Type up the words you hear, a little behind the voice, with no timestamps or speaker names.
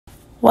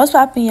What's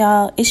poppin',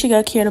 y'all? It's your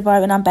girl Kiara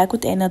Barbie, and I'm back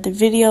with another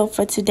video.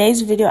 For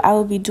today's video, I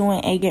will be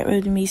doing a get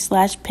rid of me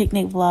 /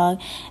 picnic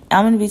vlog.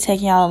 I'm gonna be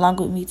taking y'all along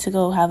with me to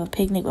go have a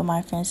picnic with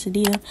my friend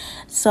Sadia.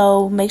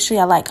 So make sure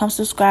y'all like, comment,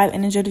 subscribe,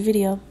 and enjoy the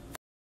video.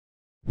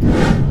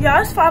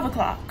 Y'all, it's 5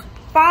 o'clock.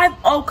 5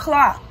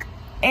 o'clock,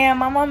 and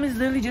my mom is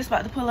literally just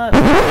about to pull up.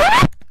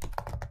 I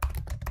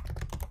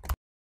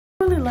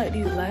really like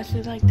these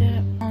lashes like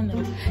that. I don't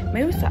know.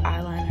 Maybe it's the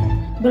eyeliner.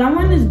 But I'm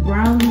on this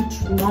brown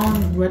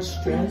long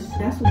ruch dress.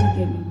 That's what they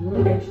gave me.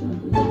 Really extra.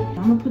 I'm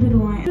gonna put it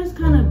on. It's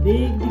kind of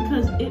big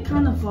because it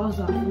kind of falls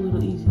off a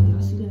little easy.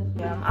 Y'all see that?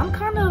 Yeah, I'm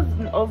kind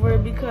of over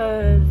it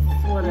because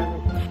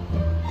whatever.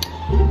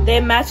 They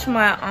match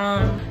my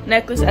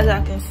necklace, as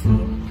I can see,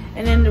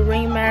 and then the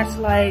ring match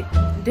like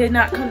did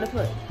not come to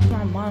play.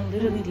 My mom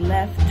literally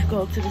left to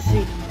go to the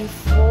city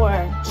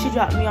before she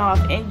dropped me off.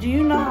 And do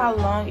you know how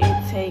long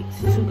it takes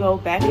to go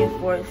back and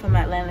forth from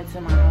Atlanta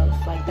to my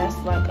house? Like, that's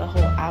like a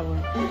whole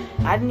hour.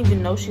 I didn't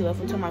even know she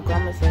left until my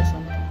grandma said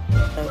something.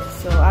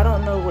 So I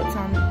don't know what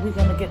time we're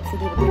gonna get to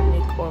do the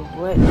picnic or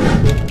what.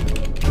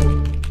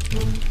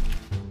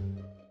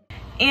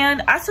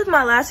 And I took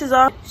my lashes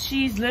off.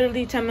 She's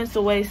literally 10 minutes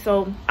away,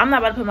 so I'm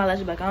not about to put my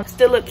lashes back on.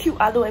 Still look cute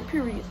either way,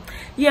 period.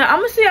 Yeah, I'm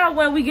gonna see y'all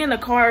when we get in a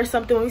car or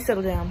something when we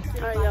settle down.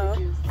 All right, y'all.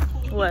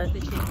 What?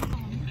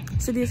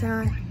 Sadia's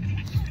hi.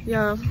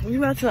 Yo, we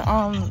about to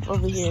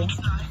over here.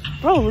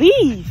 Bro,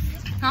 leave.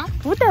 Huh?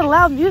 With that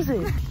loud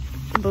music.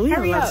 But we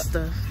have a lot of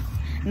stuff.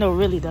 No,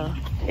 really though.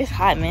 It's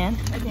hot, man.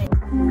 Okay.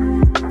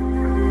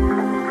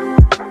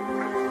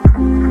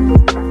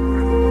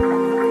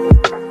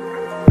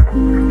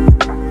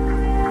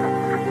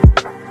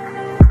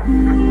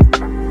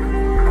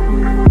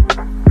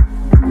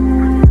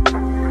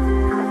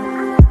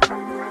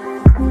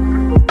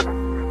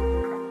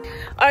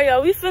 Alright,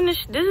 y'all, we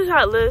finished. This is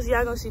how it looks.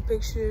 Y'all gonna see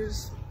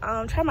pictures.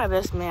 Try my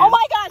best, man. Oh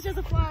my gosh, there's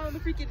a fly on the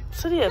freaking.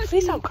 So yeah,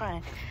 please stop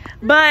crying.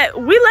 But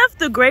we left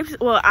the grapes.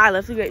 Well, I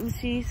left the grape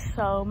cheese,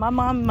 so my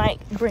mom might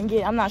bring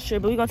it. I'm not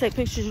sure, but we're gonna take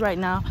pictures right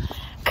now,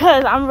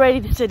 cause I'm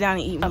ready to sit down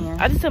and eat.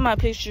 I just took my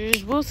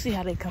pictures. We'll see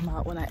how they come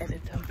out when I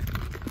edit them.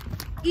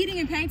 Eating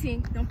and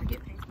painting. Don't forget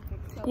painting.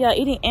 Yeah,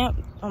 eating and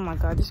oh my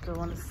god, this girl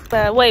wants.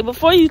 But wait,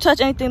 before you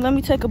touch anything, let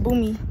me take a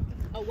boomy.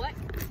 A what?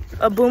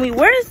 A boomy.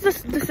 Where is the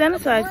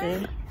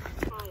sanitizer?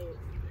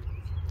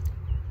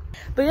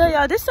 But yeah,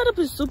 y'all, this setup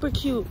is super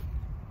cute.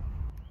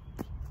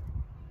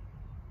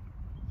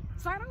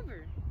 Start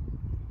over.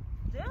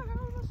 Damn,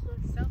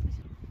 selfish.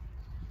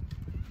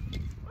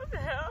 What the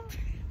hell?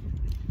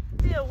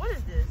 Yeah, what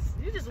is this?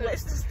 You just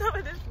wasted stuff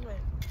at this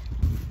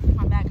point.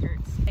 My back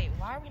hurts. Hey,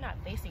 why are we not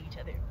facing each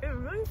other? It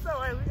really felt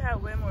like we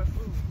had way more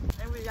food.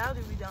 In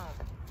reality, we don't.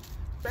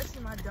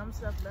 Especially my dumb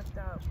stuff left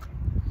out.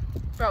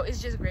 Bro,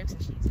 it's just grapes and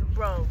cheese.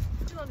 Bro,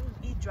 you gonna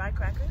eat dry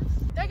crackers?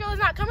 That girl is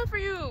not coming for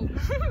you.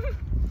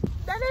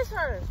 That is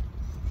her.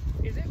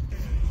 Is it?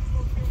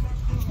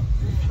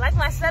 Like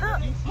my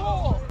setup?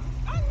 Oh,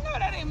 I know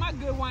that ain't my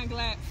good wine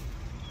glass.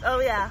 Oh,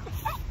 yeah.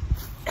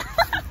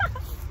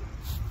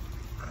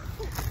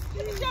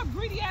 You got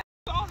greedy ass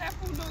all that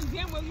food, no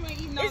damn well you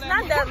ain't eating all it's that.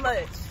 It's not that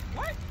much.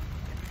 What?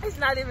 It's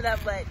not even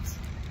that much.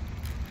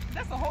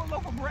 That's a whole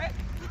loaf of bread?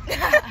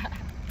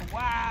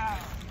 Wow.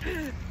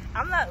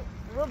 I'm not,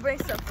 we'll bring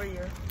stuff for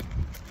you.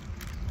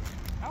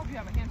 I hope you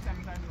have a hand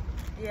sanitizer.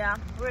 Yeah,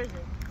 where is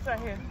it? It's right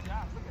here.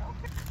 Yeah,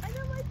 okay. I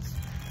got my cheese.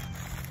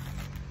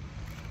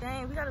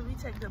 Dang, we gotta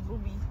retake the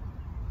booby.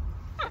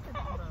 Let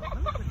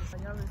me put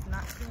this. Y'all is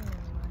not seeing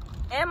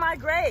anymore. And my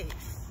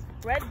grapes.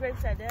 Red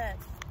grapes at that.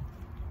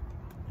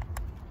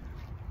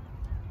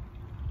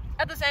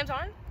 At the same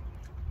time?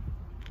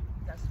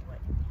 That's what.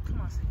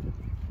 Come on, Sadie.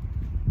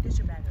 Get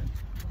your bag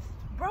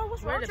up. Bro,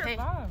 what's wrong with your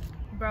phone?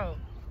 Bro,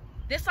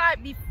 this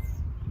side be.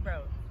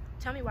 Bro,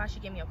 tell me why she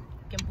gave me a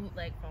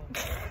bootleg phone.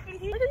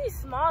 Look at these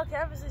small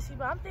canvases she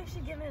bought. I'm thinking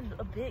she's getting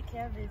a big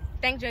canvas.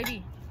 Thank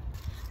JD.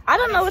 I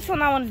don't know which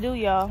one I want to do,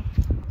 y'all.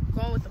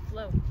 Going with the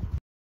flow.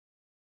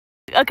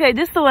 Okay,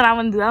 this is the one I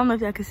want to do. I don't know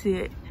if y'all can see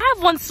it. I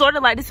have one sort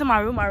of like this in my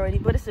room already,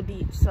 but it's a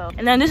beach. So,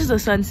 and then this is a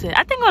sunset.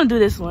 I think I'm gonna do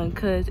this one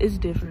because it's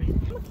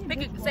different.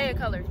 Say a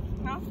color.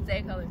 Huh? Say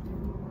a color.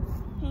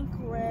 Pink,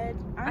 red.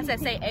 I said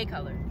say a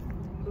color.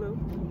 Blue,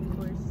 of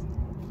course.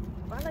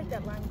 I like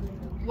that lime green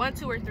though. 1,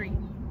 2, or 3.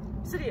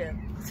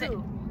 Sadia,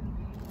 2.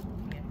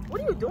 What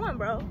are you doing,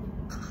 bro?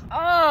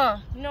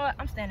 Oh, you know what?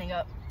 I'm standing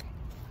up.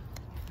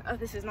 Oh,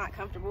 this is not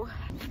comfortable.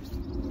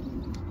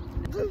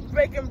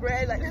 Breaking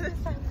bread like this.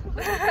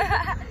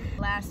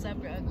 Last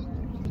supper.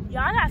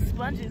 Y'all, I got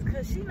sponges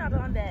because she's not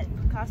on that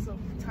Picasso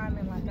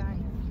timing like I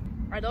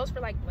am. Are those for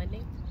like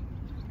blending?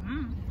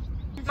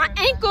 My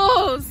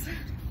ankles!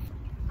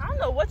 I don't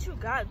know what you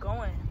got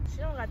going. She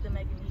don't got the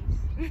making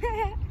these.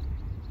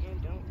 You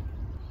don't.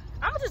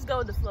 I'm gonna just go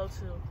with the flow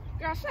too.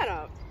 Girl, shut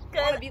up.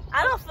 Cause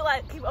I don't feel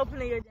like keep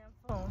opening your damn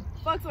phone.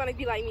 Fucks wanna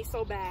be like me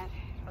so bad.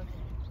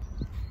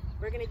 Okay.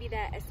 We're gonna be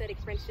that aesthetic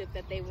friendship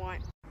that they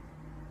want.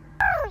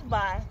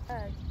 Bye.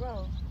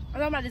 Bro. I'm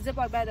talking about the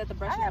Ziploc bag that the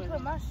brush I is gotta in.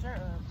 put my shirt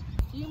up.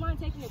 Do you mind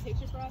taking a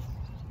picture for us?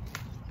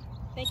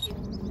 Thank you.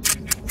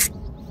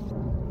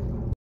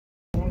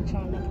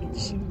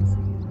 It's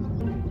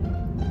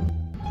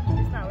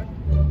not working.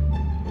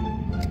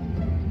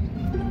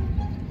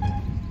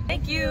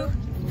 Thank you.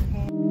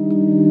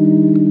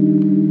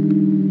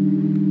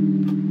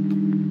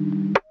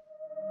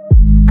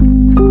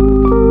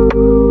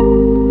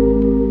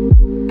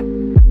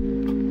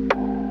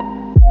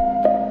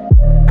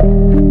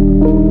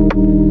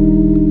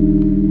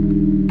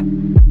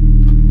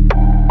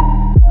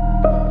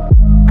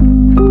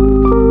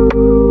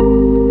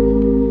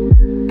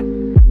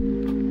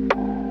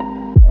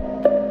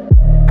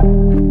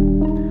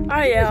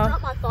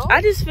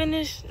 I just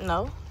finished.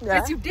 No.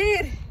 Yes, you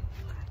did.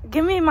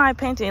 Give me my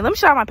painting. Let me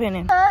show you my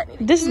painting.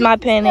 This is my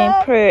painting.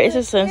 Prayer. It's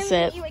a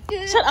sunset.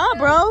 Shut up,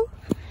 bro.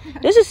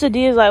 This is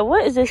Sadia's. Like,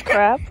 what is this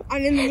crap?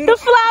 I'm in the middle.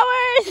 The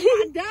flowers.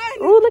 I'm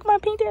done. Ooh, look my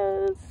pink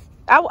toes.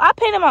 I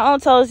painted my own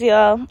toes,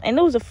 y'all, and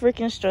it was a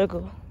freaking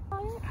struggle.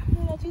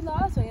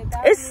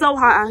 It's so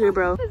hot out here,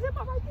 bro.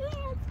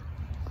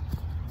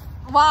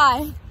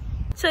 Why?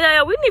 So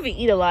yeah, we didn't even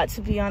eat a lot,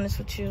 to be honest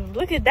with you.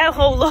 Look at that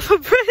whole loaf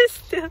of bread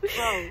still.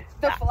 Bro,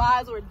 the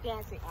flies were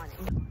dancing on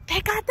it. They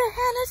got the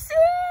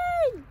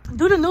Hennessy.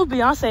 Do the new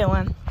Beyonce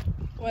one.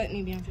 What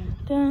new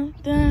Beyonce? Dun,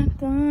 dun,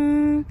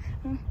 dun.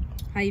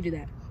 How you do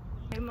that?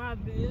 In my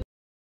bed.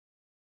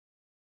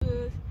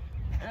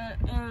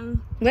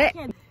 What?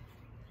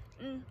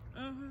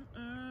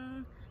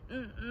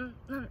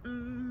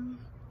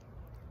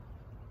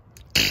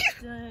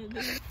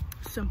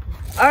 Simple.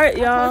 All right,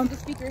 y'all. The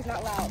speaker is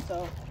not loud,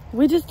 so.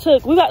 We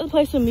got to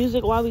play some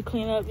music while we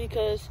clean up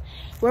because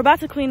we're about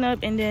to clean up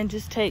and then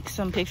just take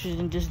some pictures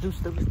and just do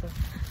stupid stuff.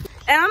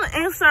 And I'm gonna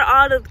answer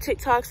all the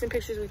TikToks and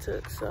pictures we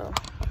took, so.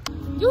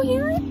 You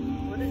hear it?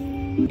 What is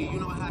it? You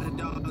know how the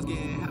dog get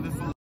having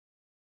fun.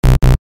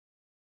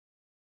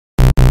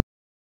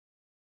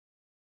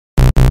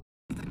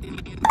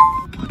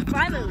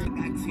 Finally.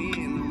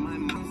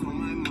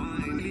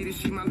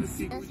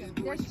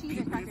 There's cheese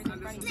and crackers in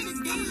front of you.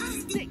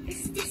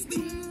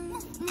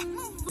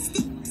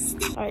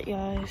 All right,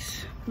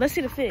 guys. Let's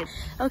see the fish.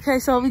 Okay,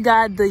 so we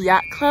got the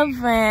Yacht Club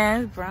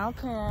van, brown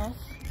pants.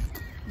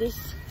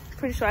 This,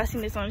 pretty sure I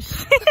seen this on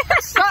shit.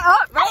 Shut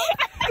up, bro.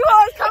 You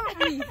always come for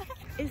me.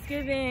 It's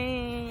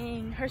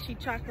giving Hershey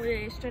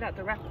chocolate straight out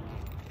the wrapper.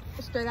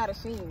 It's straight out of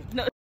Sheen.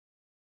 No.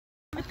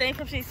 Everything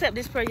from Sheen except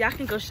this pair. Y'all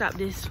can go shop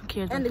this from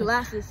Kiara. And the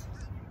glasses.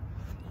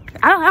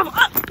 I don't have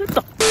what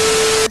the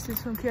this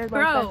is from Kiara.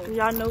 Bro.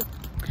 Y'all know.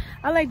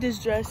 I like this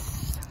dress.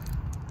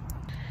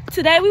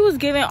 Today we was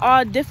giving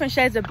all different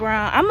shades of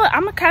brown. I'm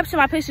gonna caption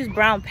my pictures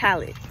brown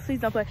palette. Please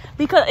don't play.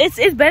 Because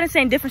it's better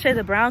saying different shades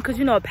of brown because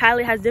you know a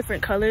palette has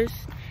different colors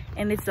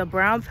and it's a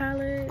brown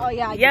palette. Oh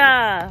yeah.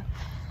 Yeah.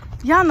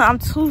 Y'all know I'm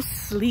too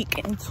sleek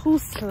and too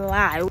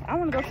sly. I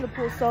wanna go to the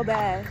pool so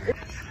bad.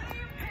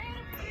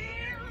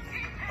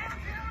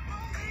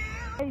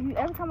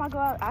 Every time I go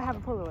out, I have a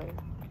Polaroid.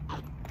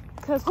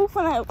 Cause who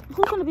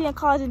finna be in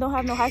college and don't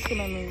have no high school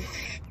memories?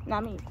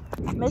 Not me.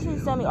 Make sure you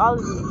send me all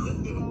of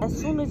these as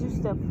soon as you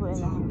step foot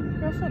in the house.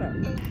 Girl, shut up.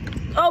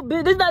 Oh,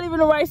 bitch, this not even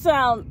the right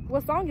sound.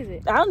 What song is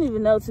it? I don't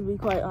even know, to be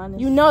quite honest.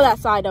 You know that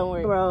side, don't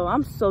worry. Bro,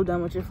 I'm so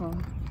done with your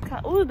phone.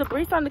 Ooh, the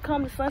breeze starting to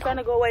come, the sun's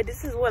starting to go away.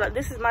 This is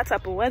my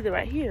type of weather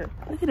right here.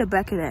 Look at the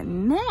back of that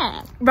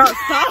neck. Bro,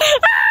 stop.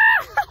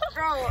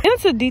 Bro. Get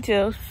into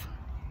details.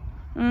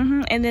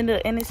 And then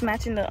it's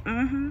matching the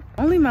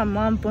Only my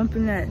mom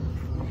bumping that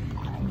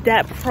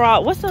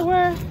what's the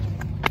word?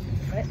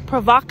 What?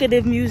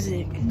 Provocative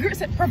music.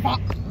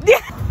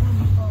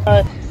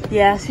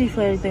 Yeah, she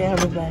put everything in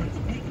her bag.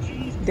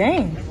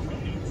 Dang.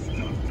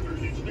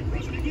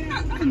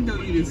 I know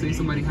you didn't say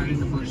somebody hiding in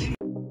the bush.